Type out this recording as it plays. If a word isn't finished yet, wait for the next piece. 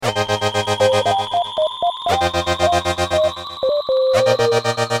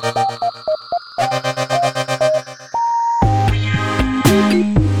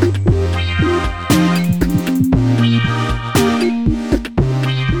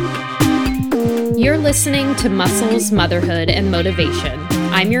You're listening to Muscles, Motherhood, and Motivation.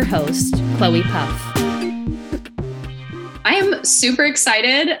 I'm your host, Chloe Puff. I am super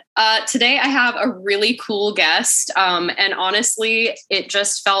excited. Today I have a really cool guest. And honestly, it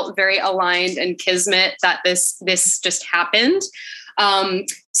just felt very aligned and kismet that this just happened.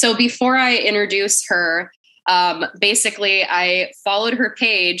 So before I introduce her, basically I followed her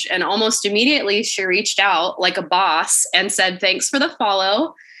page and almost immediately she reached out like a boss and said, "Thanks for the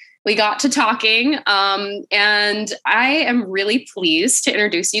follow." We got to talking, and I am really pleased to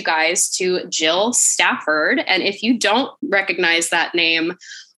introduce you guys to Jill Stafford. And if you don't recognize that name,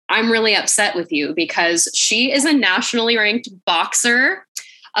 I'm really upset with you because she is a nationally ranked boxer,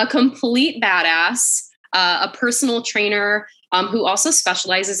 a complete badass, a personal trainer who also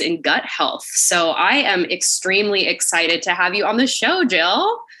specializes in gut health. So I am extremely excited to have you on the show,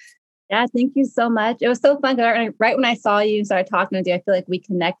 Jill. Yeah, thank you so much. It was so fun. Right when I saw you and started talking to you, I feel like we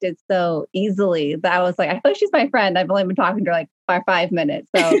connected so easily that I was like, I feel like she's my friend. I've only been talking to her like for 5 minutes.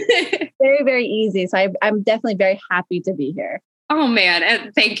 So very, very easy. So I'm definitely very happy to be here. Oh man,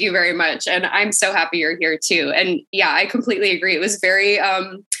 and thank you very much. And I'm so happy you're here too. And yeah, I completely agree. It was very,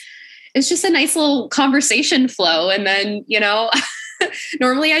 it's just a nice little conversation flow. And then,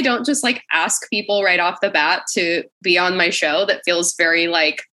 normally I don't just like ask people right off the bat to be on my show. That feels very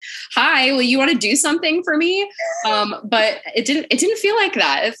like, "Hi, well, you want to do something for me?" But it didn't feel like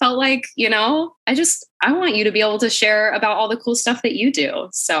that. It felt like, I want you to be able to share about all the cool stuff that you do.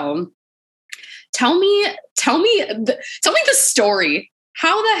 So tell me the story.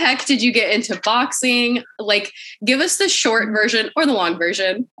 How the heck did you get into boxing? Like, give us the short version or the long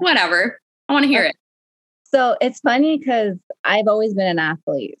version, whatever. I want to hear it. So it's funny because I've always been an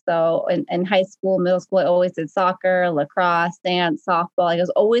athlete. So in high school, middle school, I always did soccer, lacrosse, dance, softball. I was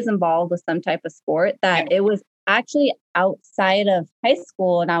always involved with some type of sport that it was actually outside of high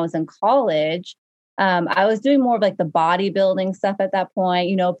school and I was in college. I was doing more of like the bodybuilding stuff at that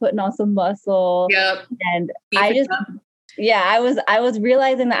point, putting on some muscle. Yep. And I was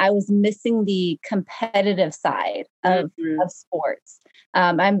realizing that I was missing the competitive side of sports.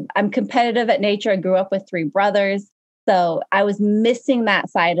 I'm competitive at nature. I grew up with 3 brothers. So I was missing that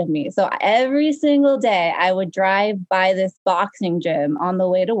side of me. So every single day I would drive by this boxing gym on the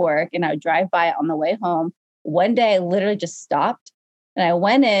way to work and I would drive by it on the way home. One day I literally just stopped and I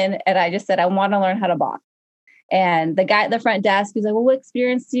went in and I just said, "I want to learn how to box." And the guy at the front desk, he's like, "Well, what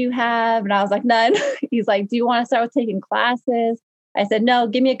experience do you have?" And I was like, "None." He's like, "Do you want to start with taking classes?" I said, "No,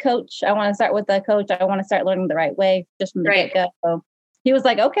 give me a coach. I want to start with a coach. I want to start learning the right way just from the get-go." So he was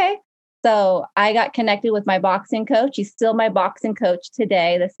like, "Okay." So I got connected with my boxing coach. He's still my boxing coach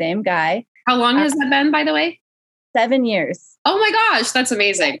today, the same guy. How long has that been, by the way? 7 years. Oh my gosh, that's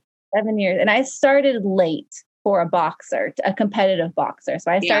amazing. 7 years. And I started late for a boxer, a competitive boxer.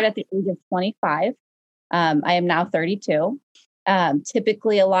 So I started at the age of 25. I am now 32.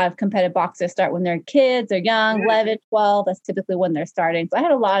 Typically, a lot of competitive boxers start when they're kids, they're young, 11, 12. That's typically when they're starting. So I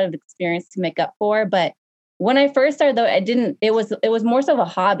had a lot of experience to make up for. But when I first started, though, it was more so of a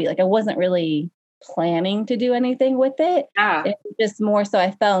hobby. Like I wasn't really planning to do anything with it. It was just more so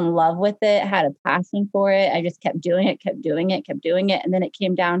I fell in love with it, had a passion for it. I just kept doing it. And then it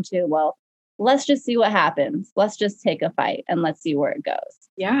came down to, well, let's just see what happens. Let's just take a fight and let's see where it goes.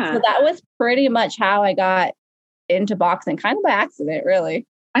 Yeah. So that was pretty much how I got into boxing, kind of by accident, really.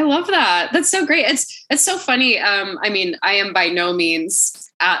 I love that. That's so great. It's so funny. I am by no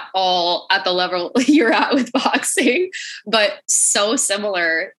means at all at the level you're at with boxing, but so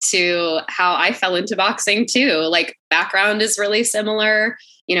similar to how I fell into boxing too. Like background is really similar,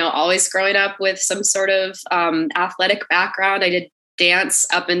 always growing up with some sort of athletic background. I did dance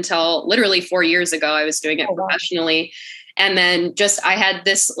up until literally 4 years ago. I was doing it professionally. And then I had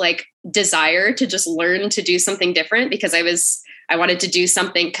this like desire to just learn to do something different because I wanted to do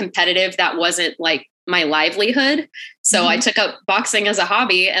something competitive that wasn't like my livelihood. So I took up boxing as a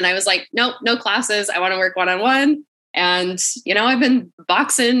hobby and I was like, nope, no classes. I want to work one-on-one. And, I've been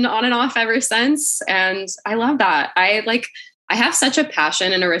boxing on and off ever since. And I love that. I have such a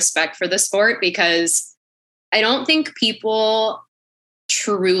passion and a respect for the sport because I don't think people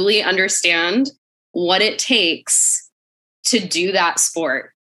truly understand what it takes to do that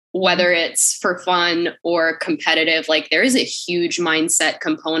sport, whether it's for fun or competitive. Like there is a huge mindset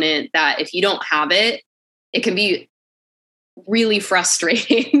component that if you don't have it, it can be really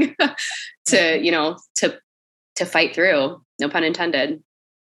frustrating to fight through. No pun intended.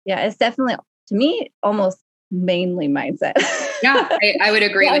 Yeah, it's definitely, to me, almost mainly mindset. Yeah, I would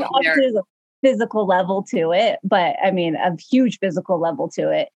agree with you there. There's a physical level to it, but I mean, a huge physical level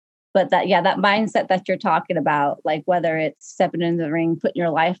to it. But that mindset that you're talking about, like whether it's stepping into the ring, putting your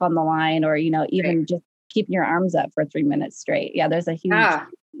life on the line, or, even just keeping your arms up for 3 minutes straight. Yeah. There's a huge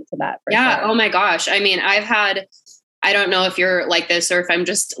to that. Sure. Oh my gosh. I mean, I don't know if you're like this or if I'm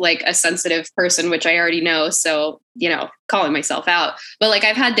just like a sensitive person, which I already know. So, calling myself out, but like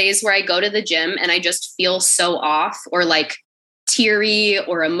I've had days where I go to the gym and I just feel so off or like teary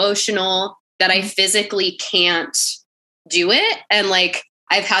or emotional that I physically can't do it. And like,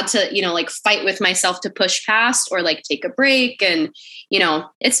 I've had to, like fight with myself to push past or like take a break. And,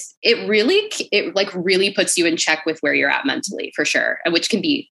 it really puts you in check with where you're at mentally for sure. Which can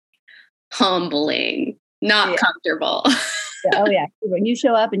be humbling, not comfortable. Oh yeah. When you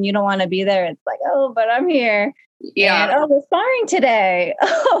show up and you don't want to be there, it's like, oh, but I'm here. Yeah. And, we're sparring today.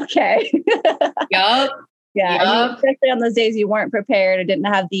 Okay. Yup. Yeah. Yep. And especially on those days you weren't prepared or didn't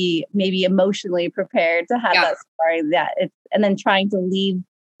have maybe emotionally prepared to have that sparring, and then trying to leave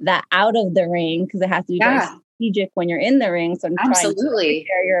that out of the ring because it has to be very strategic when you're in the ring. So I'm trying to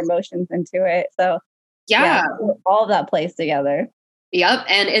prepare your emotions into it. So all of that plays together. Yep.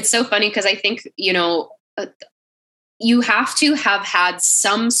 And it's so funny because I think, you have to have had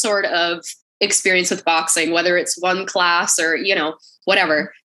some sort of experience with boxing, whether it's one class or,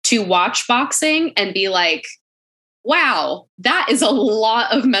 whatever, to watch boxing and be like, wow, that is a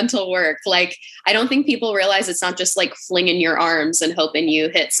lot of mental work. Like, I don't think people realize it's not just like flinging your arms and hoping you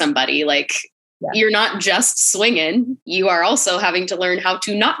hit somebody. Like, you're not just swinging. You are also having to learn how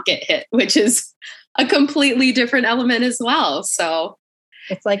to not get hit, which is a completely different element as well. So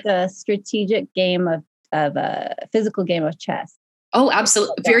it's like a strategic game of a physical game of chess. Oh,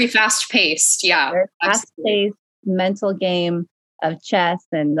 absolutely. Very fast paced. Yeah. Fast paced mental game of chess.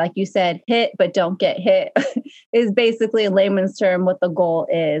 And like you said, hit, but don't get hit is basically in layman's term what the goal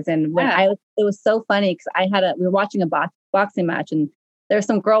is. And when it was so funny because we were watching a boxing match and there was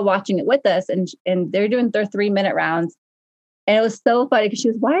some girl watching it with us and they're doing their 3 minute rounds. And it was so funny because she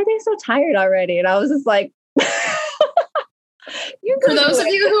was, why are they so tired already? And I was just like, for those of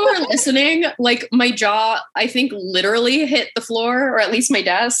you who are listening, like my jaw, I think literally hit the floor or at least my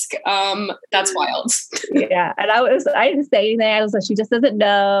desk. That's wild. Yeah. And I didn't say anything. I was like, she just doesn't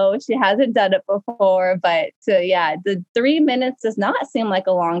know. She hasn't done it before. But the 3 minutes does not seem like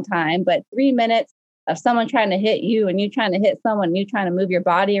a long time, but 3 minutes of someone trying to hit you and you trying to hit someone, you trying to move your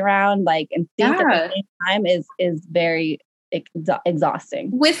body around, like, and think at the same time is very exhausting.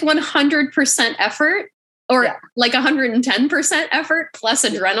 With 100% effort. Or like 110% effort plus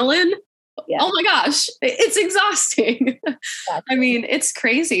adrenaline. Yeah. Oh my gosh, it's exhausting. I mean, it's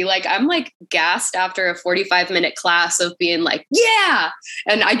crazy. Like I'm like gassed after a 45-minute class of being like, yeah.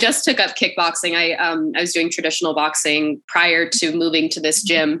 And I just took up kickboxing. I was doing traditional boxing prior to moving to this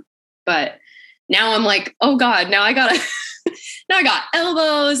gym, but now I'm like, oh God, now I got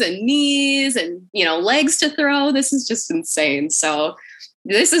elbows and knees and, legs to throw. This is just insane. So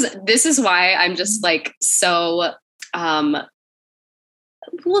this is why I'm just like, so,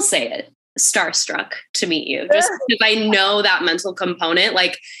 we'll say it, starstruck to meet you, just because I know that mental component.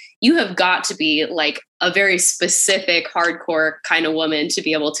 Like you have got to be like a very specific, hardcore kind of woman to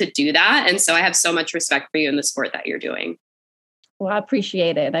be able to do that. And so I have so much respect for you in the sport that you're doing. Well, I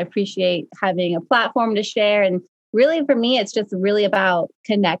appreciate it. I appreciate having a platform to share. And really for me, it's just really about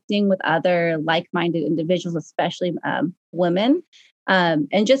connecting with other like-minded individuals, especially women.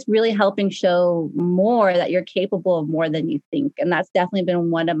 And just really helping show more that you're capable of more than you think. And that's definitely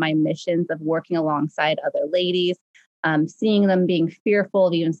been one of my missions of working alongside other ladies, seeing them being fearful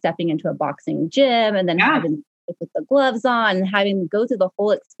of even stepping into a boxing gym and then having to put the gloves on and having to go through the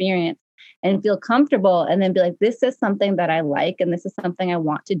whole experience and feel comfortable and then be like, this is something that I like and this is something I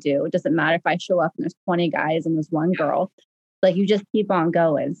want to do. It doesn't matter if I show up and there's 20 guys and there's one girl. Like you just keep on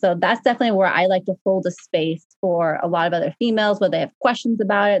going. So that's definitely where I like to hold a space for a lot of other females, where they have questions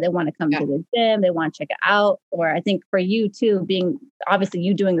about it. They want to come to the gym. They want to check it out. Or I think for you too, being obviously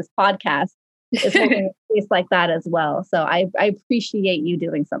you doing this podcast is holding a space like that as well. So I appreciate you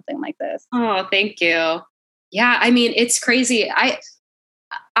doing something like this. Oh, thank you. Yeah. I mean, it's crazy.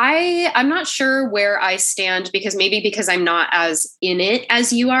 I'm not sure where I stand because I'm not as in it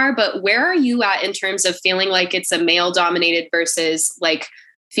as you are, but where are you at in terms of feeling like it's a male dominated versus like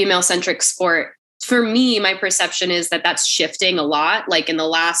female centric sport? For me, my perception is that that's shifting a lot. Like at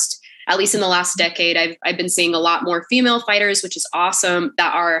least in the last decade, I've been seeing a lot more female fighters, which is awesome,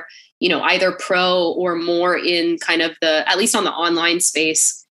 that are, either pro or more in kind of at least on the online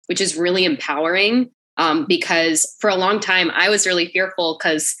space, which is really empowering. Because for a long time I was really fearful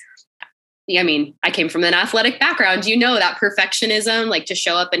because, I came from an athletic background, that perfectionism, like to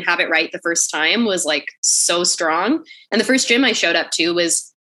show up and have it right the first time was like so strong. And the first gym I showed up to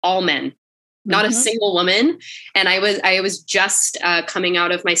was all men. Not a single woman. And I was just coming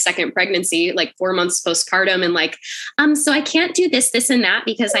out of my second pregnancy, like 4 months postpartum, and like, so I can't do this, and that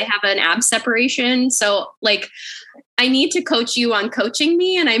because I have an ab separation. So like, I need to coach you on coaching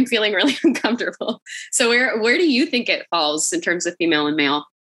me, and I'm feeling really uncomfortable. So where do you think it falls in terms of female and male?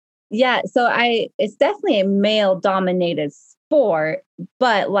 Yeah, so it's definitely a male dominated sport,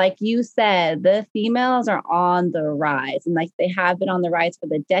 but like you said, the females are on the rise, and like they have been on the rise for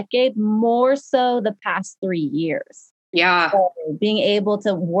the decade, more so the past 3 years. Yeah. So being able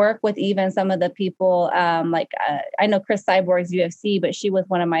to work with even some of the people, I know Chris Cyborg's UFC, but she was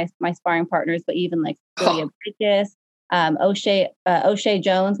one of my sparring partners, but even like Julia Bridges, O'Shea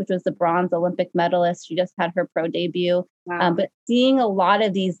Jones, which was the bronze Olympic medalist. She just had her pro debut. Wow. But seeing a lot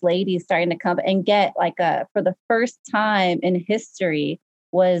of these ladies starting to come and get for the first time in history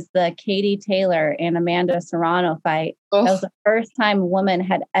was the Katie Taylor and Amanda Serrano fight. Oh. That was the first time a woman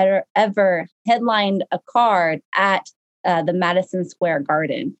had ever headlined a card at the Madison Square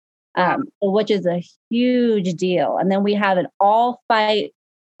Garden, which is a huge deal. And then we have an all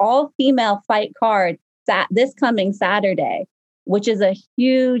female fight card this coming Saturday, which is a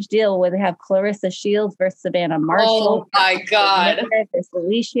huge deal, where they have Clarissa Shields versus Savannah Marshall. Oh my God. Versus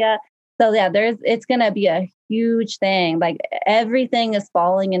Alicia. So yeah, it's going to be a huge thing. Like everything is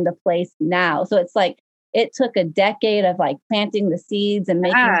falling into place now. So it's like, it took a decade of like planting the seeds and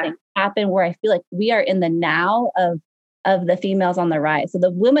making things happen, where I feel like we are in the now of the females on the rise. So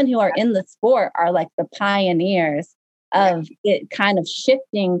the women who are in the sport are like the pioneers of it kind of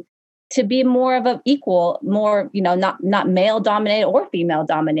shifting to be more of an equal, more, not male dominated or female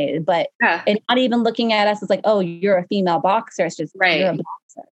dominated, but and not even looking at us as like, oh, you're a female boxer. It's just, you're a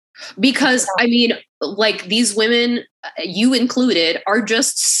boxer. Because I mean, like these women, you included, are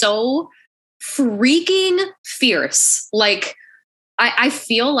just so freaking fierce. Like I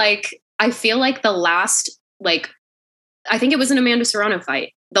feel like the last, like, I think it was an Amanda Serrano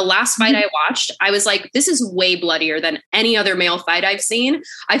fight. The last fight I watched, I was like, this is way bloodier than any other male fight I've seen.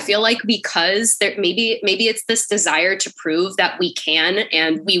 I feel like because there maybe it's this desire to prove that we can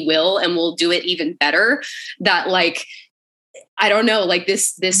and we will and we'll do it even better, that like, I don't know, like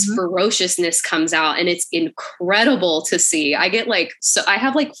this ferociousness comes out, and it's incredible to see. I get like, so I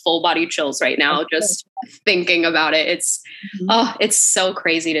have like full body chills right now just thinking about it. It's it's so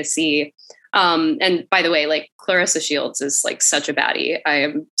crazy to see. And by the way, like Clarissa Shields is like such a baddie. I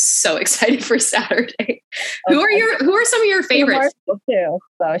am so excited for Saturday. Who are some of your favorites? Too.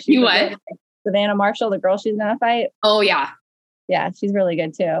 So she's Savannah Marshall, the girl she's gonna fight. Oh yeah. Yeah, she's really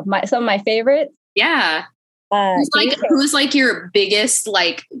good too. Some of my favorites. Yeah. Who's like your biggest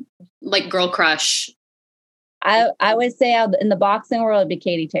like girl crush? I would say in the boxing world, it'd be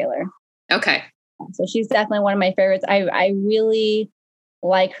Katie Taylor. Okay. So she's definitely one of my favorites. I really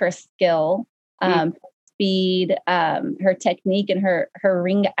like her skill, speed, her technique, and her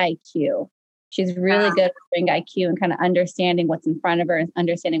ring IQ. She's really good at ring IQ and kind of understanding what's in front of her and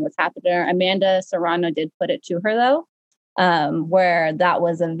understanding what's happening to her. Amanda Serrano did put it to her though, where that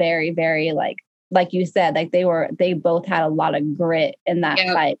was a very, very like you said, like they both had a lot of grit in that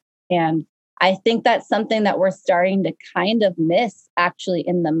fight. And I think that's something that we're starting to kind of miss actually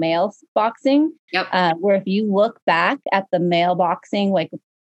in the male boxing. Yep. Where if you look back at the male boxing, like,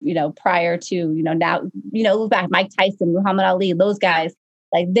 prior to, now, look back, Mike Tyson, Muhammad Ali, those guys,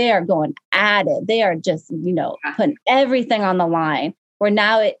 like they are going at it. They are just, putting everything on the line, where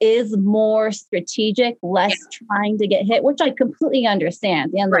now it is more strategic, less trying to get hit, which I completely understand.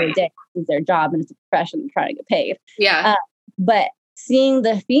 At the end of the day, it's their job and it's a profession trying to get paid. Yeah. But seeing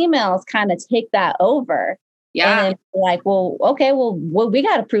the females kind of take that over. Yeah. And like, well, okay, well, we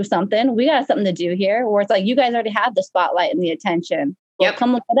got to prove something. We got something to do here. Where it's like, you guys already have the spotlight and the attention. Well,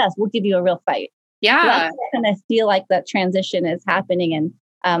 come look at us. We'll give you a real fight. Yeah. So I kind of feel like that transition is happening. And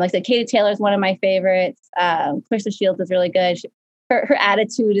like I said, Katie Taylor is one of my favorites. Clarissa Shields is really good. Her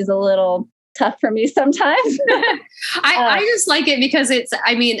attitude is a little tough for me sometimes. I just like it because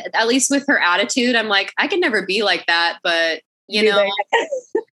I mean, at least with her attitude, I'm like, I could never be like that, but it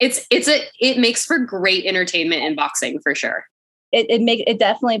makes for great entertainment in boxing for sure. It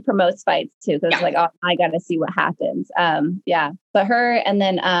definitely promotes fights too. Cause it's like, oh, I got to see what happens. But her, and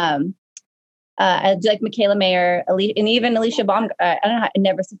then, like Michaela Mayer, and even Alicia Baum, I don't know, I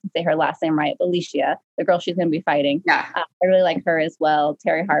never say her last name right, but Alicia, the girl she's going to be fighting. Yeah. I really like her as well.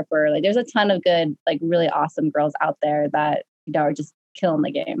 Terry Harper, like there's a ton of good, like really awesome girls out there that, are just killing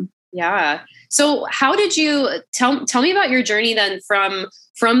the game. Yeah. So how did you tell me about your journey then from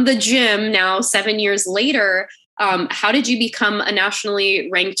the gym now 7 years later? How did you become a nationally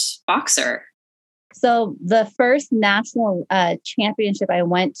ranked boxer? So the first national championship I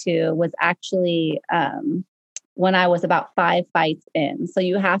went to was actually when I was about 5 fights in. So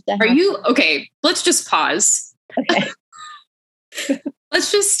you have to. Are you okay? Let's just pause. Okay.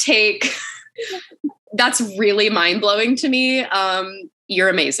 Let's just take. That's really mind blowing to me. You're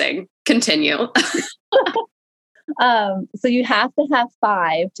amazing. Continue. So you have to have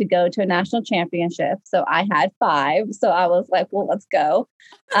 5 to go to a national championship. So I had 5. So I was like, well, let's go.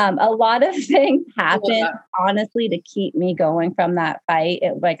 A lot of things happened, honestly, to keep me going from that fight.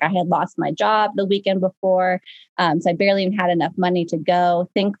 I had lost my job the weekend before. So I barely even had enough money to go.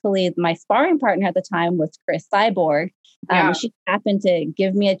 Thankfully, my sparring partner at the time was Chris Cyborg. She happened to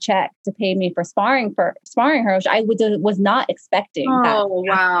give me a check to pay me for sparring her, which I was not expecting. Oh,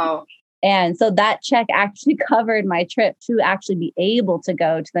 wow. And so that check actually covered my trip to actually be able to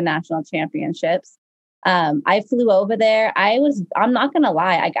go to the national championships. I flew over there. I'm not going to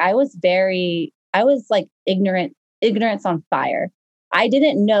lie. I was like ignorance on fire. I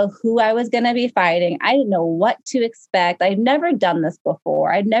didn't know who I was going to be fighting. I didn't know what to expect. I'd never done this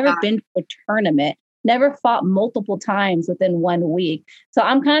before. I'd never been to a tournament, never fought multiple times within 1 week. So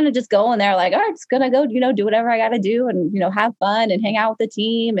I'm kind of just going there like, I'm just going to go, do whatever I got to do and, have fun and hang out with the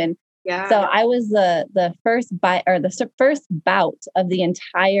team. And so I was the first first bout of the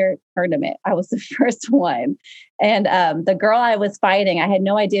entire tournament. I was the first one. And the girl I was fighting, I had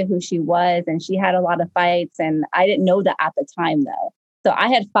no idea who she was. And she had a lot of fights. And I didn't know that at the time, though. So I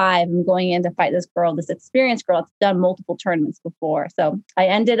had 5. I'm going in to fight this girl, this experienced girl that's done multiple tournaments before. So I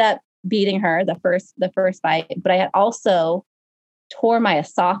ended up beating her the first fight. But I had also tore my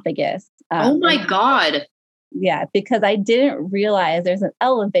esophagus. Oh, my God. Yeah, because I didn't realize there's an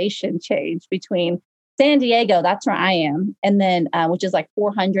elevation change between San Diego, that's where I am, and then which is like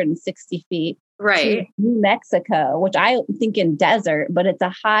 460 feet, right? To New Mexico, which I think in desert, but it's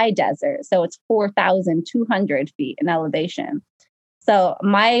a high desert, so it's 4,200 feet in elevation. So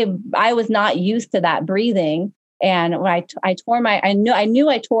I was not used to that breathing, and when I tore I knew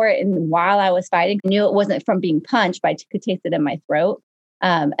I tore it while I was fighting. I knew it wasn't from being punched, but I could taste it in my throat.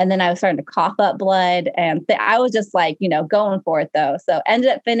 And then I was starting to cough up blood, and I was just like, going for it though. So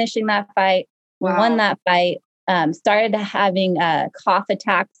ended up finishing that fight, won that fight, started having cough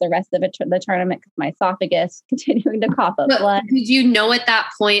attacks the rest of the tournament because my esophagus continuing to cough up blood. Did you know at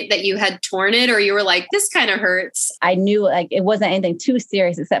that point that you had torn it, or you were like, this kind of hurts? I knew it wasn't anything too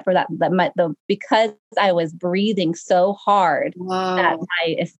serious except for because I was breathing so hard that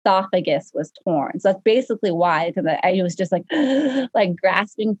my esophagus was torn. So that's basically why, because I was just like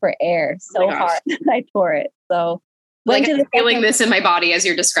grasping for air so hard that I tore it. So I'm feeling this in my body as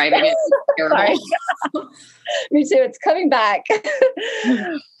you're describing it. Me too. It's coming back.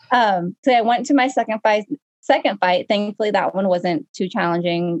 So I went to my second fight. Thankfully, that one wasn't too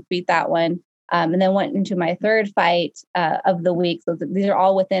challenging. Beat that one. And then went into my third fight of the week. So these are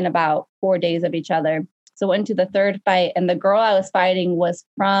all within about 4 days of each other. So went into the third fight, and the girl I was fighting was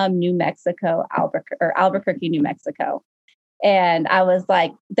from New Mexico, Albuquerque, New Mexico. And I was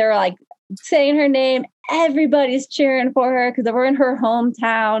like, they're like saying her name. Everybody's cheering for her because we're in her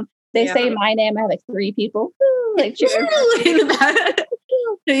hometown. They say my name. I have like 3 people like cheering.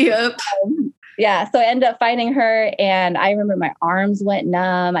 Yep. So I ended up fighting her, and I remember my arms went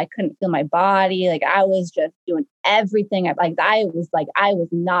numb. I couldn't feel my body. Like I was just doing everything. I was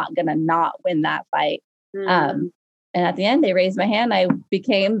not gonna not win that fight. And at the end, they raised my hand. I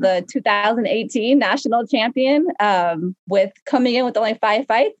became the 2018 national champion, with coming in with only 5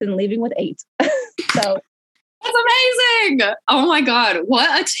 fights and leaving with 8. So that's amazing. Oh my God.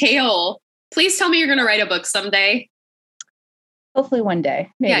 What a tale. Please tell me you're going to write a book someday. Hopefully one day.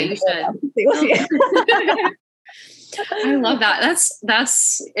 Maybe. Yeah, you should. I love that.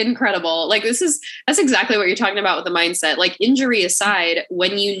 That's incredible. Like that's exactly what you're talking about with the mindset. Like injury aside,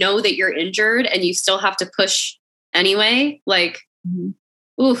 when you know that you're injured and you still have to push anyway, like,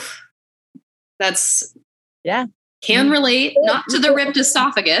 oof, that's, can relate, not to the ripped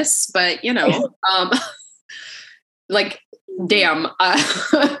esophagus, but like, damn,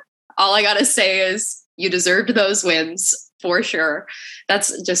 all I got to say is you deserved those wins for sure.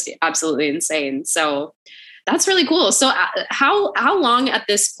 That's just absolutely insane. So that's really cool. So how long at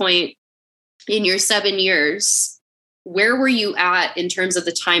this point in your 7 years, where were you at in terms of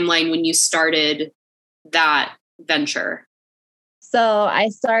the timeline when you started that venture? So I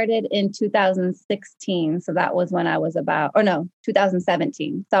started in 2016. So that was when I was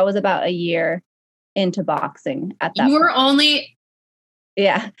 2017. So I was about a year into boxing at that point. You were point. only...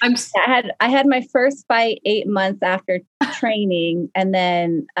 Yeah. I had my first fight 8 months after training. And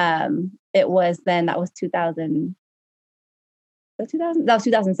then that was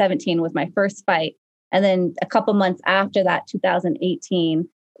 2017 was my first fight. And then a couple months after that, 2018,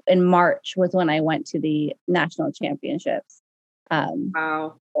 in March was when I went to the national championships.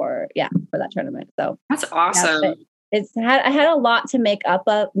 Wow. For that tournament. So that's awesome. I had a lot to make up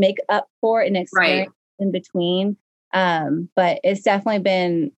for an experience in between. But it's definitely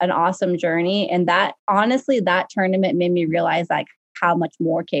been an awesome journey. And that tournament made me realize like how much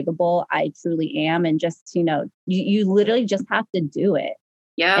more capable I truly am. And just, you literally just have to do it.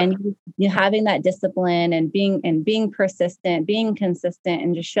 Yeah. And you having that discipline and being persistent, being consistent,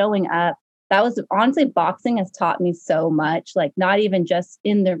 and just showing up. That was honestly, boxing has taught me so much, like not even just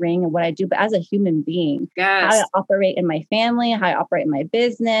in the ring and what I do, but as a human being, how to operate in my family, how I operate in my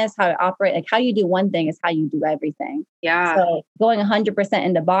business, how I operate, like how you do one thing is how you do everything. Yeah. So going 100%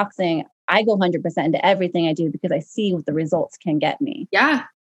 into boxing, I go 100% into everything I do because I see what the results can get me. Yeah,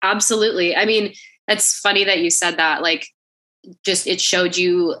 absolutely. I mean, it's funny that you said that, like, just it showed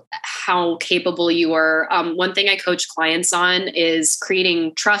you how capable you are. One thing I coach clients on is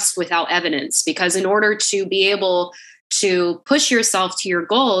creating trust without evidence, because in order to be able to push yourself to your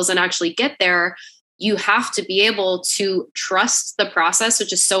goals and actually get there, you have to be able to trust the process,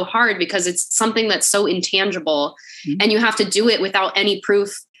 which is so hard because it's something that's so intangible. Mm-hmm. And you have to do it without any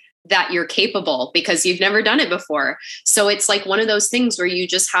proof that you're capable because you've never done it before. So it's like one of those things where you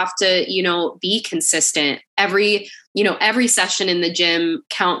just have to, be consistent. Every session in the gym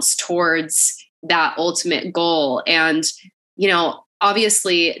counts towards that ultimate goal. And,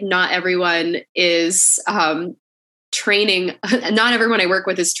 obviously not everyone is training. Not everyone I work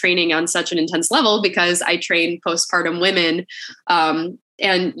with is training on such an intense level because I train postpartum women. And,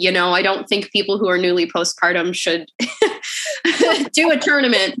 I don't think people who are newly postpartum should do a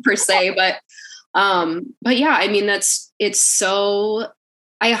tournament per se, but yeah, I mean, I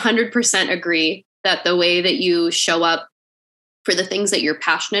 100% agree that the way that you show up for the things that you're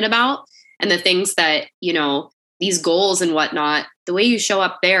passionate about and the things that, these goals and whatnot, the way you show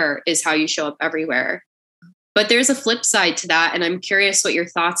up there is how you show up everywhere. But there's a flip side to that. And I'm curious what your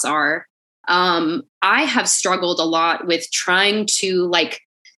thoughts are. I have struggled a lot with trying to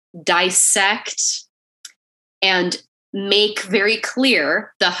dissect and make very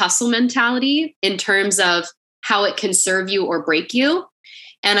clear the hustle mentality in terms of how it can serve you or break you.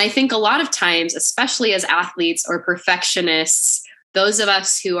 And I think a lot of times, especially as athletes or perfectionists, those of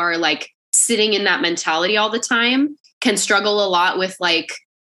us who are sitting in that mentality all the time can struggle a lot with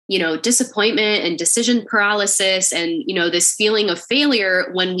disappointment and decision paralysis and, this feeling of failure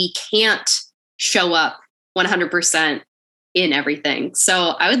when we can't show up 100% in everything. So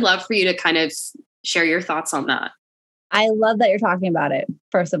I would love for you to kind of share your thoughts on that. I love that you're talking about it,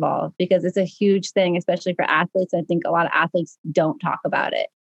 first of all, because it's a huge thing, especially for athletes. I think a lot of athletes don't talk about it.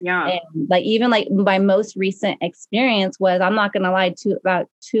 Yeah. And my most recent experience was, I'm not going to lie, about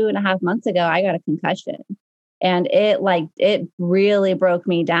 2.5 months ago, I got a concussion. And it really broke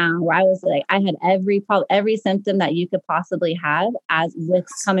me down, where I was I had every symptom that you could possibly have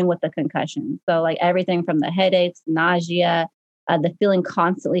coming with the concussion. So everything from the headaches, nausea, the feeling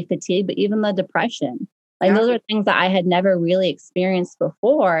constantly fatigued, but even the depression. Those are things that I had never really experienced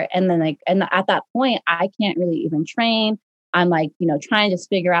before. And then and at that point, I can't really even train. I'm trying to just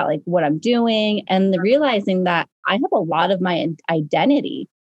figure out what I'm doing, and realizing that I have a lot of my identity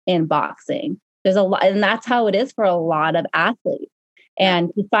in boxing. There's a lot, and that's how it is for a lot of athletes.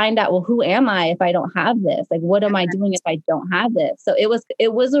 And to find out, well, who am I if I don't have this? What am I doing if I don't have this? So it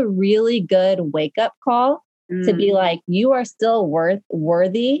was a really good wake up call to be you are still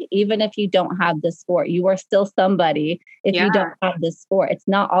worthy, even if you don't have this sport. You are still somebody if you don't have this sport. It's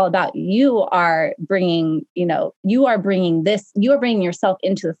not all about you are bringing this, you are bringing yourself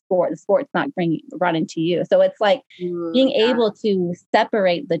into the sport. The sport's not run into you. So it's being able to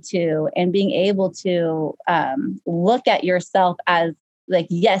separate the two and being able to look at yourself as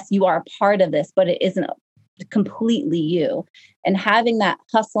yes, you are a part of this, but it isn't completely you. And having that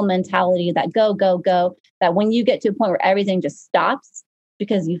hustle mentality, that go, that when you get to a point where everything just stops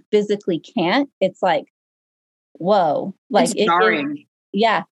because you physically can't, it's whoa, it's jarring.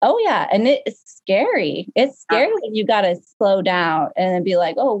 Yeah. Oh yeah. And it's scary. It's scary when you got to slow down and then be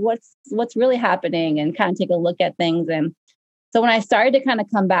oh, what's really happening, and kind of take a look at things. And so when I started to kind of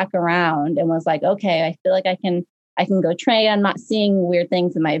come back around and was okay, I feel I can go train. I'm not seeing weird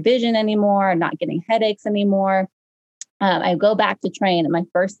things in my vision anymore. I'm not getting headaches anymore. I go back to train at my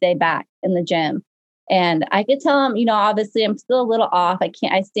first day back in the gym, and I could tell them, obviously I'm still a little off.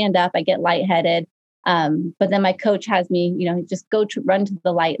 I stand up, I get lightheaded. But then my coach has me, just run to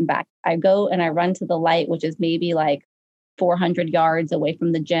the light and back. I go and I run to the light, which is maybe 400 yards away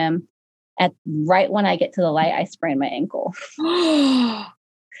from the gym. Right when I get to the light, I sprain my ankle.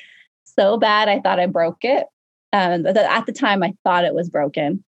 so bad. I thought I broke it. At the time, I thought it was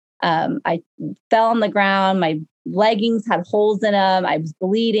broken. I fell on the ground. My leggings had holes in them. I was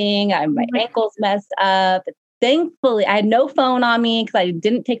bleeding. My ankles messed up. Thankfully, I had no phone on me because I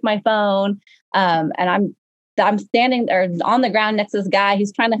didn't take my phone. And I'm standing there on the ground next to this guy.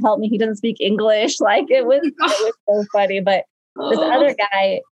 He's trying to help me. He doesn't speak English. Like it was so funny. But this other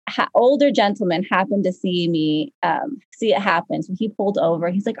guy, older gentleman, happened to see me, see it happen. So he pulled over.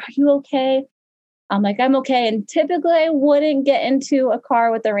 He's like, "Are you okay?" I'm like, "I'm okay." And typically I wouldn't get into a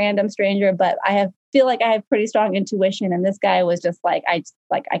car with a random stranger, but I feel like I have pretty strong intuition. And this guy was just like, I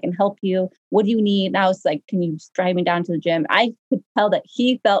can help you. What do you need? And I was like, "Can you just drive me down to the gym?" I could tell that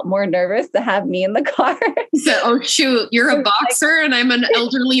he felt more nervous to have me in the car. He said, "Oh shoot, you're a boxer and I'm an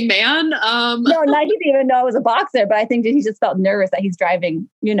elderly man." No, he didn't even know I was a boxer, but I think that he just felt nervous that he's driving,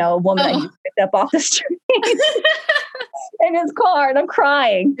 a woman that he picked up off the street in his car, and I'm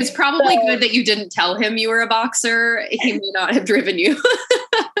crying. It's probably good that you didn't tell him you were a boxer. He may not have driven you.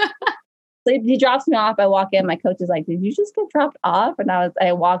 So he drops me off. I walk in. My coach is like, "Did you just get dropped off?" And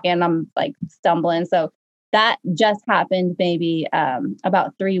I walk in. I'm like stumbling. So that just happened maybe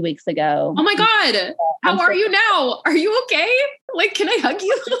about 3 weeks ago. Oh my God. How are you now? Are you okay? Like, can I hug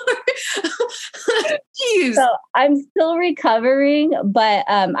you? Jeez. So I'm still recovering, but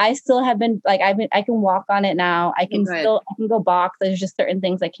I still have been like, I can walk on it now. I can go box. There's just certain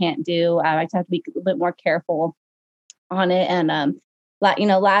things I can't do. I just have to be a little bit more careful on it. And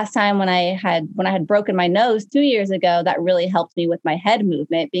last time when I had broken my nose 2 years ago, that really helped me with my head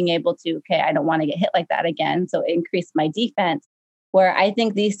movement, being able to, okay, I don't want to get hit like that again. So it increased my defense, where I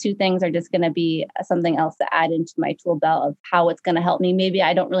think these two things are just going to be something else to add into my tool belt of how it's going to help me. Maybe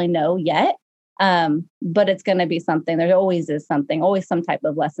I don't really know yet, but it's going to be something. There always is something, always some type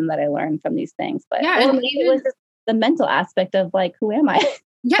of lesson that I learned from these things. But it was just the mental aspect of like, who am I?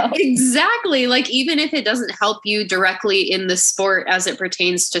 Yeah, exactly. Like, even if it doesn't help you directly in the sport as it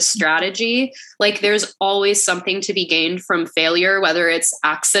pertains to strategy, like there's always something to be gained from failure, whether it's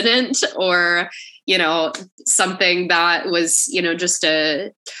accident or, something that was, just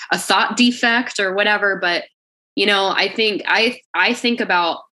a thought defect or whatever. But, I think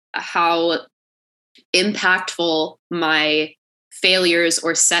about how impactful my failures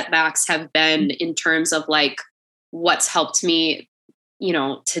or setbacks have been in terms of like what's helped me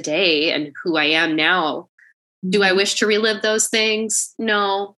today and who I am now. Do I wish to relive those things?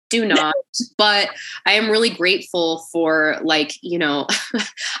 No, do not. But I am really grateful for like, I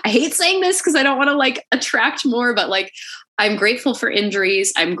hate saying this because I don't want to like attract more, but like, I'm grateful for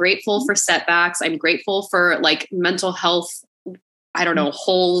injuries. I'm grateful for setbacks. I'm grateful for like mental health,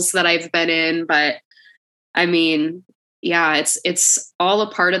 holes that I've been in. But I mean, yeah, it's all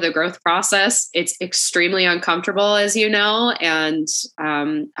a part of the growth process. It's extremely uncomfortable, as you know, and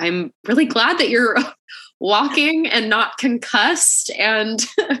I'm really glad that you're walking and not concussed and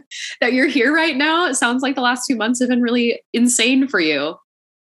that you're here right now. It sounds like the last 2 months have been really insane for you.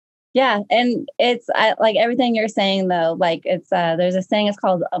 Yeah. And it's like everything you're saying, though, like it's there's a saying, it's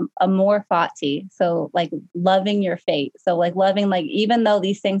called amor fati. So like loving your fate. So like loving, like, even though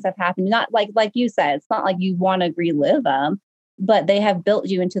these things have happened, not like you said, it's not like you want to relive them, but they have built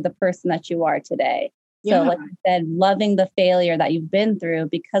you into the person that you are today. Yeah. So like I said, loving the failure that you've been through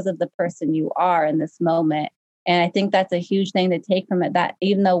because of the person you are in this moment. And I think that's a huge thing to take from it, that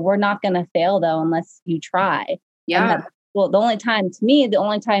even though we're not going to fail, though, unless you try. Yeah. The only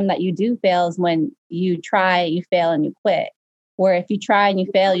time that you do fail is when you try, you fail, and you quit. Where if you try and you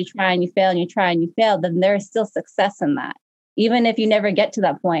fail, you try and you fail, and you try and you fail, then there's still success in that, even if you never get to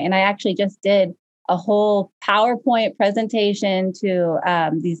that point. And I actually just did a whole PowerPoint presentation to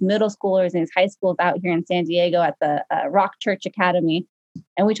these middle schoolers and these high schools out here in San Diego at the Rock Church Academy.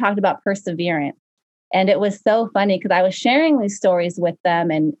 And we talked about perseverance. And it was so funny because I was sharing these stories with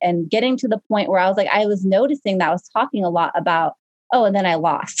them and getting to the point where I was noticing that I was talking a lot about, and then I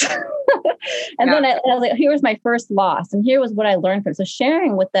lost. And then I was like, here was my first loss. And here was what I learned from it. So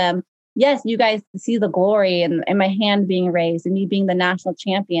sharing with them, yes, you guys see the glory and my hand being raised and me being the national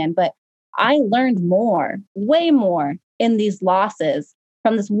champion. But I learned way more in these losses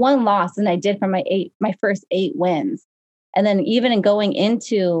from this one loss than I did from my first 8 wins. And then even in going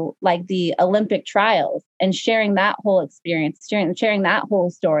into like the Olympic trials and sharing that whole experience, sharing that whole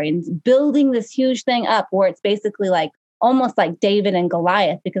story and building this huge thing up where it's basically like almost like David and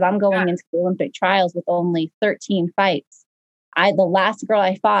Goliath, because I'm going into the Olympic trials with only 13 fights. The last girl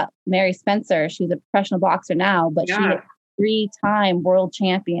I fought, Mary Spencer, she's a professional boxer now, but she is 3-time world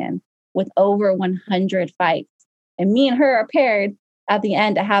champion with over 100 fights. And me and her are paired at the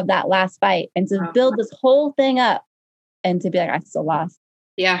end to have that last fight and to build this whole thing up. And to be like, I still lost.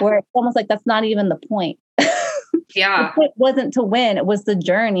 Yeah. Where it's almost like that's not even the point. Yeah. The point wasn't to win. It was the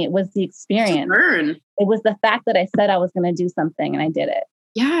journey. It was the experience. It was the fact that I said I was going to do something and I did it.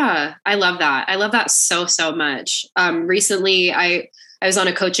 Yeah. I love that. I love that so, so much. Recently I was on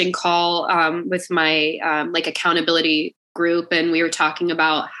a coaching call with my like accountability group, and we were talking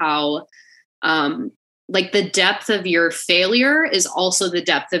about how like the depth of your failure is also the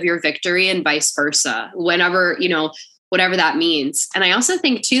depth of your victory, and vice versa, whenever, you know, whatever that means. And I also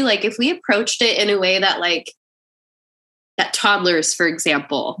think too, like if we approached it in a way that like that toddlers, for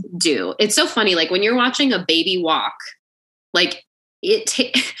example, do, it's so funny. Like when you're watching a baby walk, like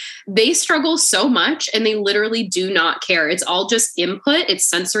they struggle so much and they literally do not care. It's all just input. It's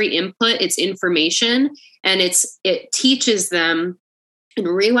sensory input. It's information. And it teaches them and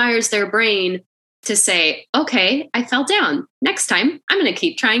rewires their brain to say, okay, I fell down. Next time, I'm going to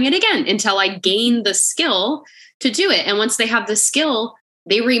keep trying it again until I gain the skill to do it. And once they have the skill,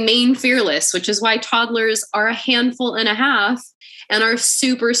 they remain fearless, which is why toddlers are a handful and a half and are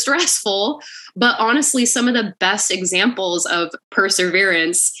super stressful. But honestly, some of the best examples of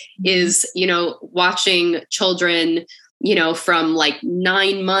perseverance is, you know, watching children, you know, from like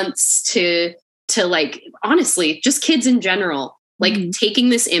 9 months to like, honestly, just kids in general, like taking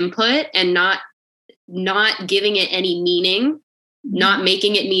this input and not giving it any meaning, not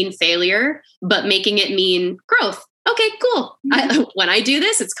making it mean failure, but making it mean growth. Okay, cool. When I do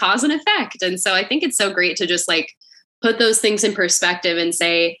this, it's cause and effect. And so I think it's so great to just like put those things in perspective and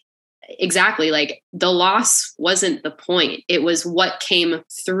say, exactly, like the loss wasn't the point. It was what came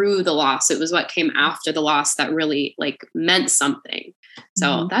through the loss. It was what came after the loss that really like meant something.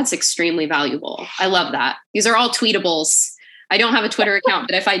 So that's extremely valuable. I love that. These are all tweetables. I don't have a Twitter account,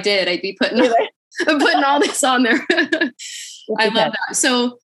 but if I did, I'd be putting all this on there. I love that.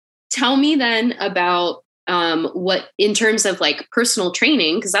 So tell me then about what, in terms of like personal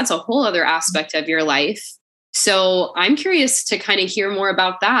training, because that's a whole other aspect of your life. So I'm curious to kind of hear more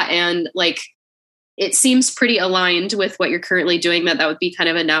about that. And like, it seems pretty aligned with what you're currently doing, that would be kind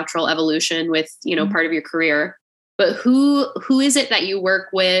of a natural evolution with, you know, part of your career. But who is it that you work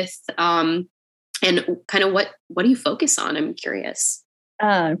with? And kind of what do you focus on? I'm curious.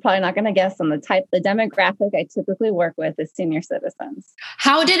 I'm probably not going to guess on the demographic I typically work with is senior citizens.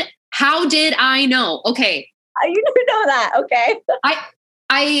 How did I know? Okay. You never know that. Okay.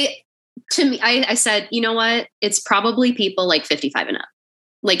 I said, you know what? It's probably people like 55 and up,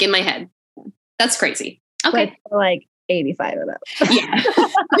 like in my head. That's crazy. Okay. Like 85 and up. Yeah.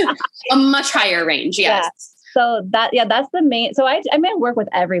 A much higher range. Yes. Yeah. So that's the main. So I may work with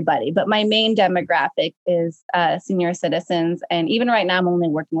everybody, but my main demographic is senior citizens. And even right now, I'm only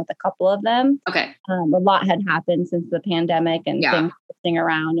working with a couple of them. Okay. A lot had happened since the pandemic and things shifting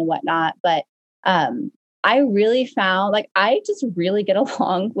around and whatnot. But I really found like I just really get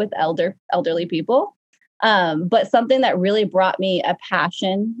along with elderly people. But something that really brought me a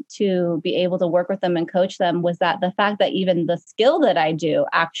passion to be able to work with them and coach them was that the fact that even the skill that I do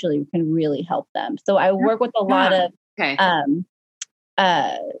actually can really help them. So I work with a lot of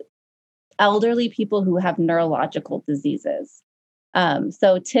elderly people who have neurological diseases.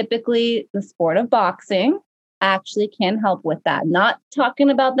 So typically the sport of boxing actually can help with that. Not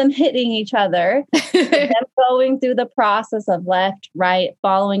talking about them hitting each other, but them going through the process of left, right,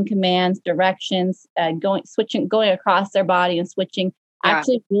 following commands, directions, going across their body and switching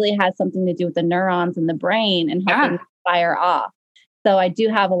actually really has something to do with the neurons in the brain and helping them fire off. So I do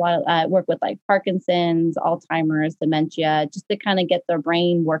have a lot of work with like Parkinson's, Alzheimer's, dementia, just to kind of get their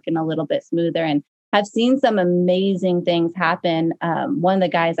brain working a little bit smoother. And I've seen some amazing things happen. One of the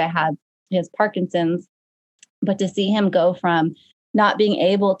guys I have, he has Parkinson's, but to see him go from not being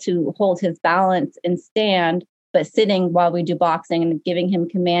able to hold his balance and stand, but sitting while we do boxing and giving him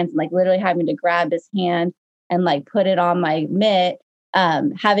commands, and like literally having to grab his hand and like put it on my mitt,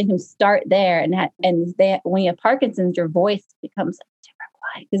 having him start there. When you have Parkinson's, your voice becomes super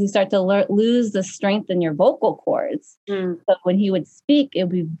quiet because you start to lose the strength in your vocal cords. So when he would speak, it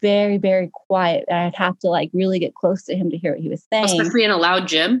would be very, very quiet. I'd have to like really get close to him to hear what he was saying. Especially in a loud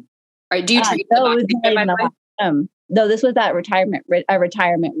gym. Or do you treat the boxing? No, this was at a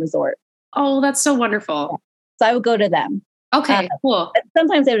retirement resort. Oh, that's so wonderful. So I would go to them. Okay, cool.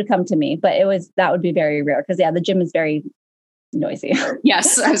 Sometimes they would come to me, but that would be very rare because the gym is very noisy.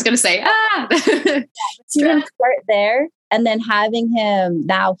 Yes, I was going to say, See him start there, and then having him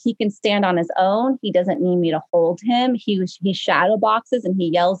now he can stand on his own. He doesn't need me to hold him. He shadow boxes and he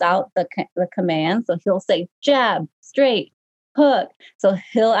yells out the command. So he'll say jab, straight, hook. So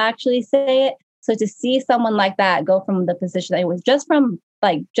he'll actually say it. So to see someone like that go from the position that he was just from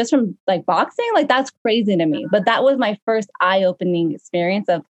like just from like boxing, like that's crazy to me. But that was my first eye-opening experience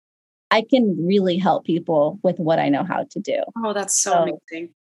of I can really help people with what I know how to do. Oh, that's so amazing.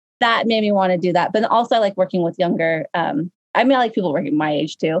 That made me want to do that. But also I like working with younger, I like people working my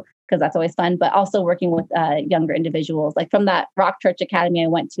age too, because that's always fun, but also working with younger individuals. Like from that Rock Church Academy I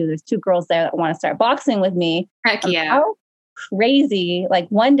went to, there's 2 girls there that want to start boxing with me. Heck yeah. How crazy. Like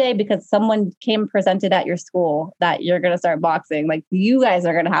one day, because someone came presented at your school that you're going to start boxing, like you guys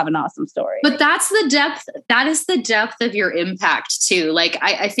are going to have an awesome story. But that's the depth. That is the depth of your impact too. Like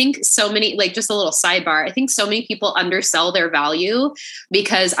I think so many, like just a little sidebar, I think so many people undersell their value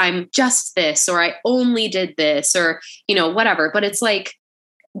because I'm just this, or I only did this, or, whatever. But it's like,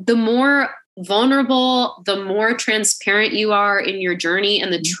 the more vulnerable, the more transparent you are in your journey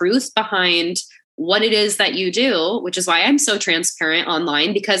and the truth behind what it is that you do, which is why I'm so transparent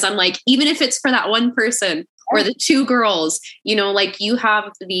online, because I'm like, even if it's for that one person or the 2 girls, like you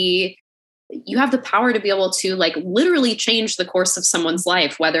have the power to be able to like literally change the course of someone's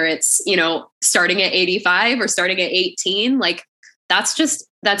life, whether it's, starting at 85 or starting at 18, like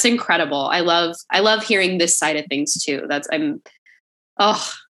that's incredible. I love hearing this side of things too. I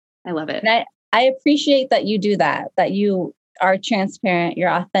love it. And I appreciate that you do that you are transparent,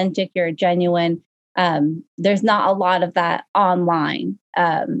 you're authentic, you're genuine. There's not a lot of that online.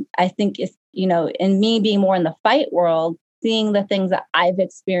 I think it's, in me being more in the fight world, seeing the things that I've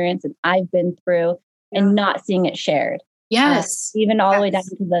experienced and I've been through and not seeing it shared. Yes. Even all the way down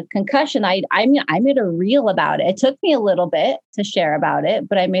to the concussion. I made a reel about it. It took me a little bit to share about it,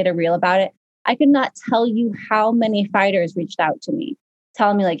 but I made a reel about it. I could not tell you how many fighters reached out to me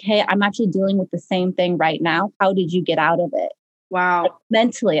telling me like, hey, I'm actually dealing with the same thing right now. How did you get out of it? Wow. Like,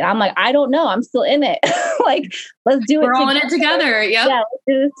 mentally. And I'm like, I don't know. I'm still in it. Like, let's do it. We're all in it together. Yep. Yeah. Let's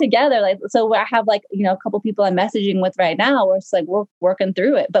do this together. Like, so I have like, a couple people I'm messaging with right now where it's like, we're working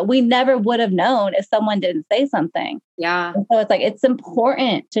through it, but we never would have known if someone didn't say something. Yeah. And so it's like, it's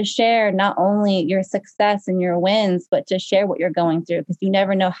important to share not only your success and your wins, but to share what you're going through, because you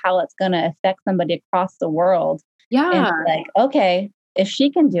never know how it's going to affect somebody across the world. Yeah. And like, okay, if she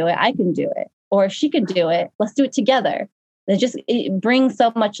can do it, I can do it. Or if she can do it, let's do it together. It brings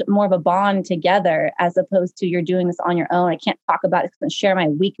so much more of a bond together, as opposed to you're doing this on your own. I can't talk about it, and share my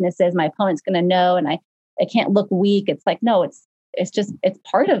weaknesses. My opponent's going to know, and I can't look weak. It's like, no, it's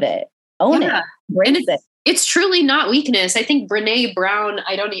part of it. Own it. Embrace it. It's truly not weakness. I think Brene Brown,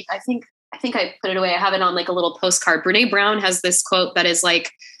 I think I put it away. I have it on like a little postcard. Brene Brown has this quote that is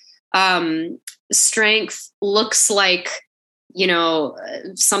like, strength looks like,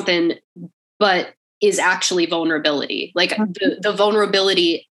 something, but is actually vulnerability. Like the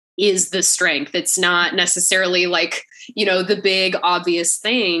vulnerability is the strength. It's not necessarily like, the big obvious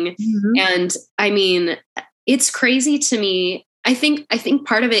thing. Mm-hmm. And I mean, it's crazy to me. I think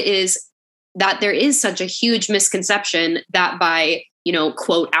part of it is that there is such a huge misconception that by,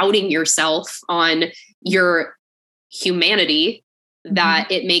 quote, outing yourself on your humanity, mm-hmm.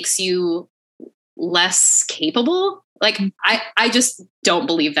 that it makes you less capable. Like, I just don't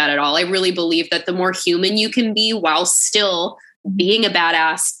believe that at all. I really believe that the more human you can be while still being a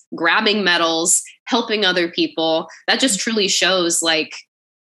badass, grabbing medals, helping other people, that just truly shows like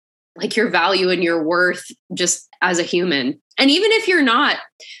your value and your worth just as a human. And even if you're not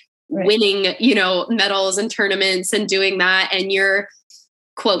winning, medals and tournaments and doing that, and you're,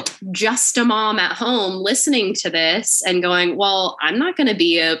 quote, just a mom at home listening to this and going, well, I'm not going to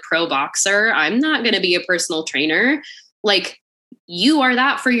be a pro boxer. I'm not going to be a personal trainer. Like, you are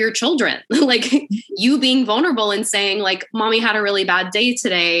that for your children. Like, you being vulnerable and saying like, mommy had a really bad day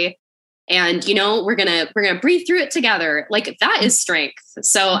today, and, we're going to breathe through it together. Like, that is strength.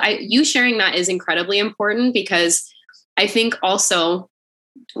 So you sharing that is incredibly important, because I think also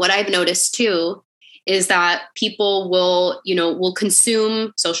what I've noticed too is that people will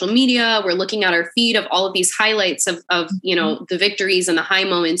consume social media. We're looking at our feed of all of these highlights of the victories and the high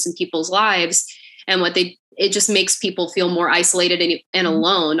moments in people's lives. And it just makes people feel more isolated and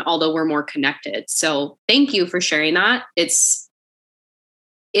alone, although we're more connected. So thank you for sharing that. It's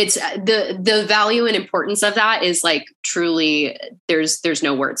the value and importance of that is like, truly, there's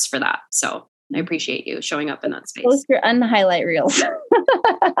no words for that. So I appreciate you showing up in that space. Post your unhighlight reels.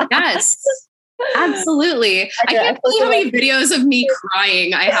 Yes. Absolutely. I can't believe how many videos of me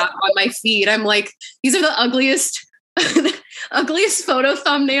crying I have on my feed. I'm like, these are the ugliest photo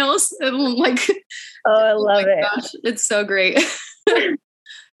thumbnails. I'm like, oh, I love it. Gosh, it's so great.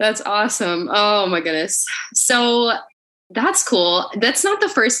 That's awesome. Oh my goodness. So that's cool. That's not the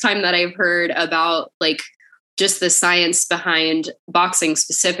first time that I've heard about like just the science behind boxing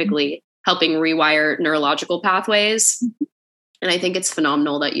specifically helping rewire neurological pathways. And I think it's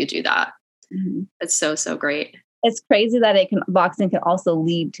phenomenal that you do that. Mm-hmm. It's so, so great. It's crazy that boxing can also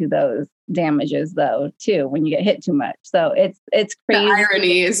lead to those damages though, too, when you get hit too much. So it's crazy. The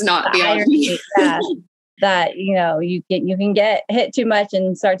irony is not the irony. Yeah, that, you can get hit too much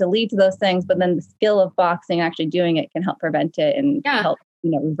and start to lead to those things, but then the skill of boxing, actually doing it, can help prevent it and help,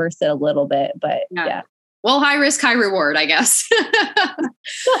 reverse it a little bit. But yeah. Well, high risk, high reward, I guess.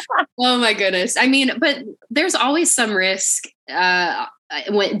 Oh my goodness. I mean, but there's always some risk,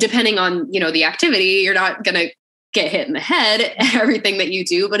 depending on, the activity. You're not going to get hit in the head, everything that you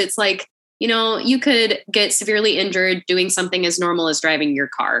do, but it's like, you could get severely injured doing something as normal as driving your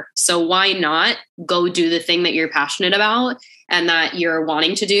car. So why not go do the thing that you're passionate about and that you're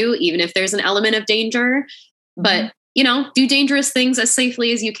wanting to do, even if there's an element of danger, but, do dangerous things as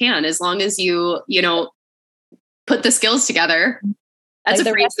safely as you can, as long as you, put the skills together. That's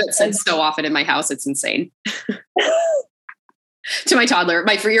a phrase that said so often in my house. It's insane. To my toddler,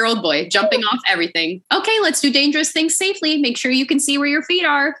 my 3-year-old boy, jumping off everything. Okay, let's do dangerous things safely. Make sure you can see where your feet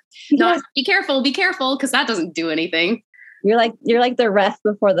are. Not be careful, because that doesn't do anything. You're like the ref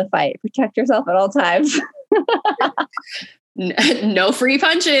before the fight. Protect yourself at all times. No free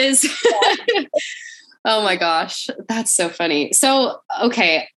punches. Oh my gosh, that's so funny. So,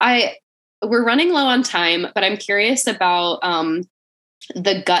 okay, we're running low on time, but I'm curious about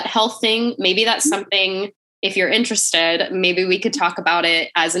the gut health thing. Maybe that's something, if you're interested, maybe we could talk about it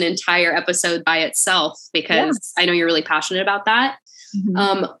as an entire episode by itself, because I know you're really passionate about that.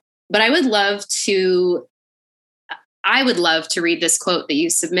 Mm-hmm. But I would love to read this quote that you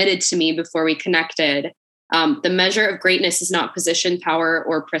submitted to me before we connected. The measure of greatness is not position, power,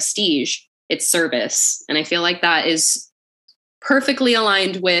 or prestige. It's service. And I feel like that is perfectly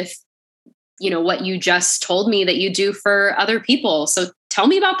aligned with, what you just told me that you do for other people. So tell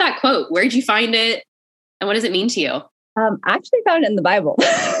me about that quote. Where did you find it? And what does it mean to you? I actually found it in the Bible.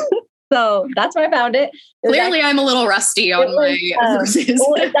 So that's where I found it. Clearly, I'm a little rusty on my verses.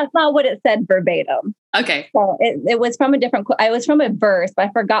 That's not what it said verbatim. Okay. So it was from a different. I was from a verse, but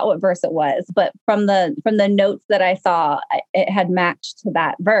I forgot what verse it was. But from the notes that I saw, it had matched to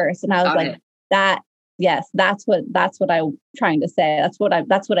that verse, and I was like, "That, yes, that's what I'm trying to say. That's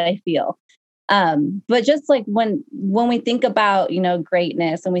what I feel." But just like when we think about,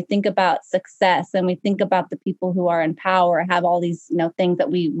 greatness, and we think about success, and we think about the people who are in power, have all these, things that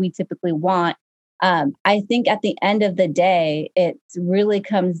we typically want. I think at the end of the day, it really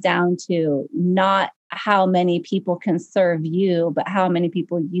comes down to not how many people can serve you, but how many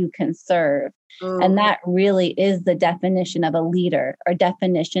people you can serve. And that really is the definition of a leader, or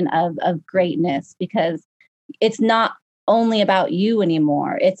definition of greatness, because it's not only about you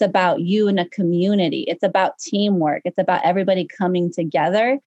anymore. It's about you in a community. It's about teamwork. It's about everybody coming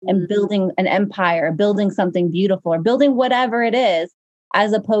together and building an empire, building something beautiful, or building whatever it is,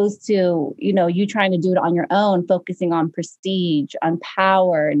 as opposed to, you trying to do it on your own, focusing on prestige, on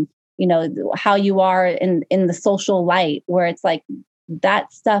power, and, how you are in the social light, where it's like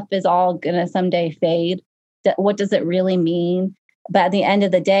that stuff is all going to someday fade. What does it really mean? But at the end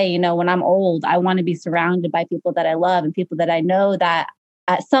of the day, when I'm old, I want to be surrounded by people that I love, and people that I know that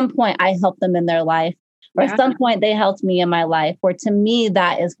at some point I helped them in their life, or at some point they helped me in my life. Or to me,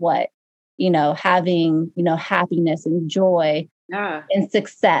 that is what, having, happiness and joy and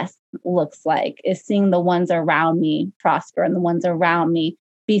success looks like, is seeing the ones around me prosper, and the ones around me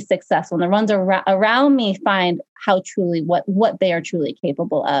be successful, and the ones around me find how truly what they are truly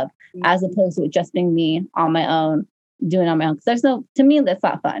capable of, as opposed to it just being me on my own, doing on my own. Because to me, that's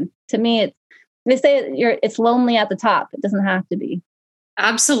not fun. To me, they say it's lonely at the top. It doesn't have to be.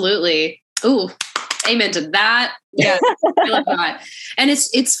 Absolutely. Ooh, amen to that. Yeah, I love that. And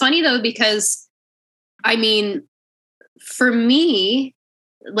it's funny though, because I mean, for me,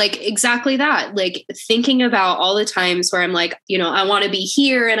 like exactly that, like thinking about all the times where I'm like, I want to be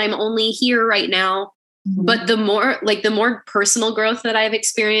here and I'm only here right now. Mm-hmm. But the more personal growth that I've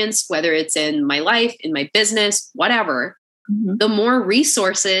experienced, whether it's in my life, in my business, whatever, the more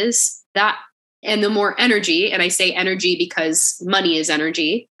resources and the more energy, and I say energy because money is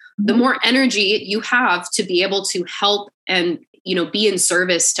energy, the more energy you have to be able to help and, be in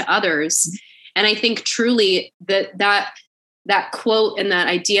service to others. And I think truly that quote and that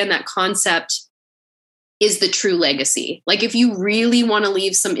idea and that concept is the true legacy. Like if you really want to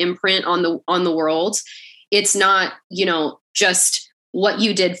leave some imprint on the world, it's not, just what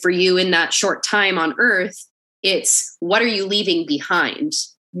you did for you in that short time on earth. It's what are you leaving behind?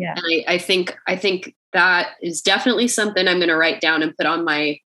 Yeah. And I think that is definitely something I'm going to write down and put on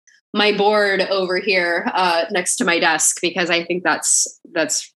my board over here next to my desk, because I think that's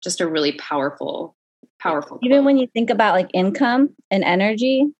just a really powerful Powerful. Even when you think about like income and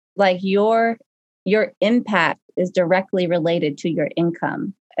energy, like your impact is directly related to your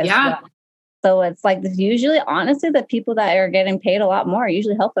income as well. So it's like usually, honestly, the people that are getting paid a lot more are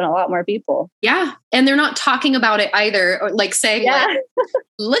usually helping a lot more people. Yeah. And they're not talking about it either, or like saying, like,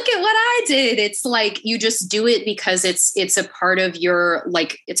 look at what I did. It's like, you just do it because it's a part of your,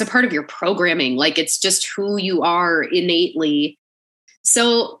 like, it's a part of your programming. Like, it's just who you are innately.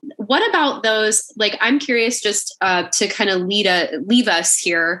 So what about those, like, I'm curious just to kind of leave us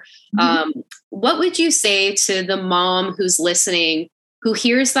here. What would you say to the mom who's listening, who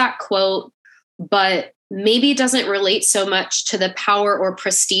hears that quote, but maybe doesn't relate so much to the power or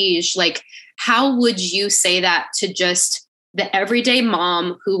prestige? Like, how would you say that to just the everyday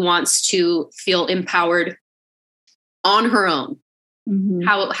mom who wants to feel empowered on her own?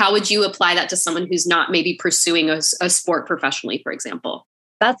 How would you apply that to someone who's not maybe pursuing a sport professionally, for example?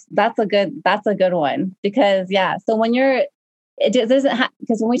 That's a good one, because so when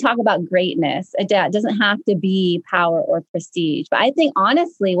because when we talk about greatness, it doesn't have to be power or prestige. But I think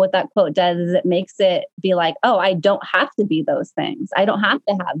honestly, what that quote does is it makes it be like, oh, I don't have to be those things. I don't have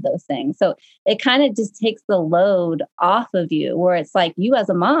to have those things. So it kind of just takes the load off of you, where it's like, you as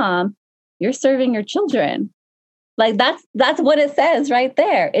a mom, you're serving your children. Like that's what it says right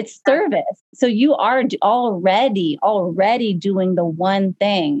there. It's service. So you are already doing the one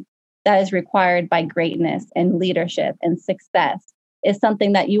thing that is required by greatness and leadership and success, is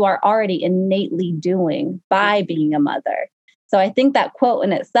something that you are already innately doing by being a mother. So I think that quote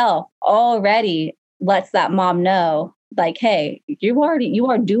in itself already lets that mom know, like, hey, you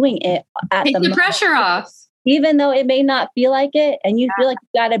are doing it at Take the pressure off. Even though it may not feel like it, and you feel like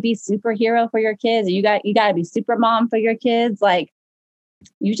you got to be superhero for your kids, or you got to be super mom for your kids, like,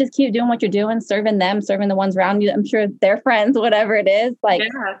 you just keep doing what you're doing, serving them, serving the ones around you. I'm sure their friends, whatever it is, like,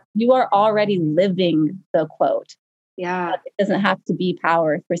 you are already living the quote. Yeah. It doesn't have to be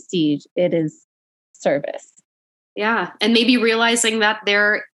power, prestige. It is service. Yeah. And maybe realizing that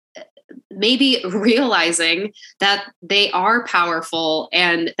they are powerful,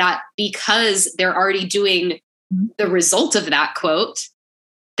 and that because they're already doing the result of that quote,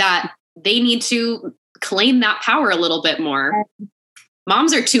 that they need to claim that power a little bit more.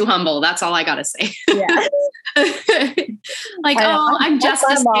 Moms are too humble. That's all I got to say. Yeah. Like, I'm just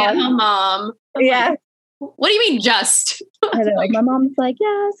a stay-at-home mom. Yeah. What do you mean just? I know, like, my mom's like,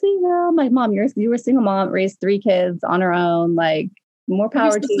 yes, you know, my mom, you were a single mom, raised 3 kids on her own. Like, more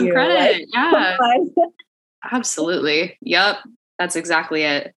power to you. Credit. Like, absolutely. Yep. That's exactly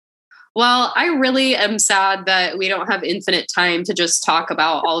it. Well, I really am sad that we don't have infinite time to just talk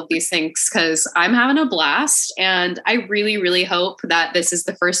about all of these things, because I'm having a blast, and I really, really hope that this is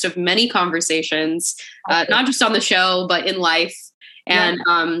the first of many conversations, not just on the show, but in life. And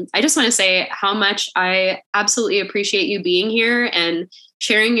I just want to say how much I absolutely appreciate you being here and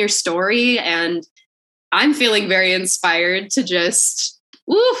sharing your story. And I'm feeling very inspired to just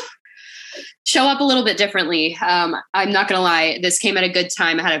show up a little bit differently. I'm not going to lie. This came at a good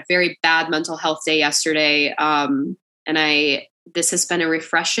time. I had a very bad mental health day yesterday. And this has been a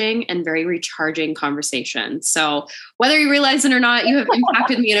refreshing and very recharging conversation. So whether you realize it or not, you have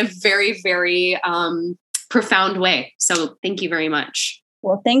impacted me in a very, very profound way. So thank you very much.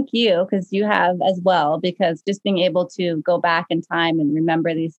 Well, thank you, because you have as well, because just being able to go back in time and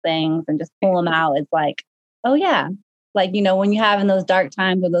remember these things and just pull them out is like, oh yeah. Like, you know, when you have in those dark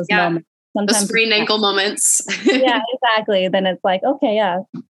times or those moments, sometimes those sprained ankle moments. Yeah, exactly. Then it's like, okay, yeah,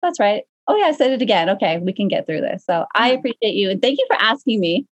 that's right. Oh yeah, I said it again. Okay, we can get through this. So I appreciate you. And thank you for asking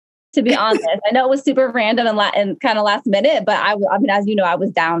me to be on this. I know it was super random and kind of last minute, but I mean, as you know, I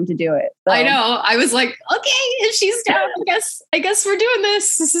was down to do it. So. I know. I was like, okay, if she's down, I guess we're doing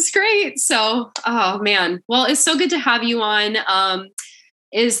this. This is great. So, oh man. Well, it's so good to have you on.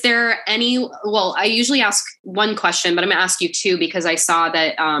 Is there I usually ask one question, but I'm going to ask you 2, because I saw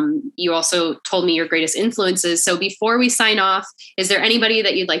that you also told me your greatest influences. So before we sign off, is there anybody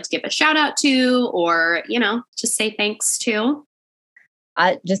that you'd like to give a shout out to, or, you know, just say thanks to?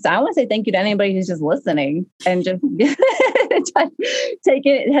 I want to say thank you to anybody who's just listening and just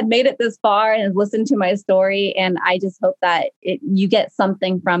had made it this far and has listened to my story. And I just hope that you get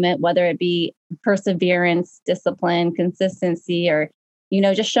something from it, whether it be perseverance, discipline, consistency, or, you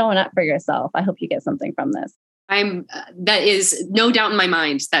know, just showing up for yourself. I hope you get something from this. That is no doubt in my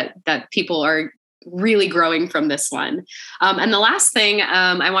mind that people are really growing from this one. And the last thing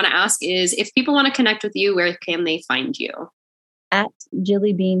I want to ask is, if people want to connect with you, where can they find you? At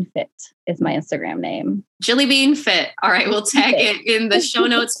Jilly Bean Fit is my Instagram name. Jilly Bean Fit. All right. We'll tag it in the show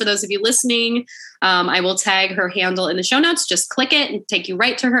notes for those of you listening. I will tag her handle in the show notes. Just click it and take you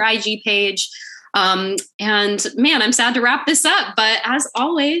right to her IG page. And man, I'm sad to wrap this up, but as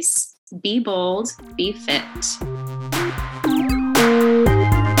always, be bold, be fit.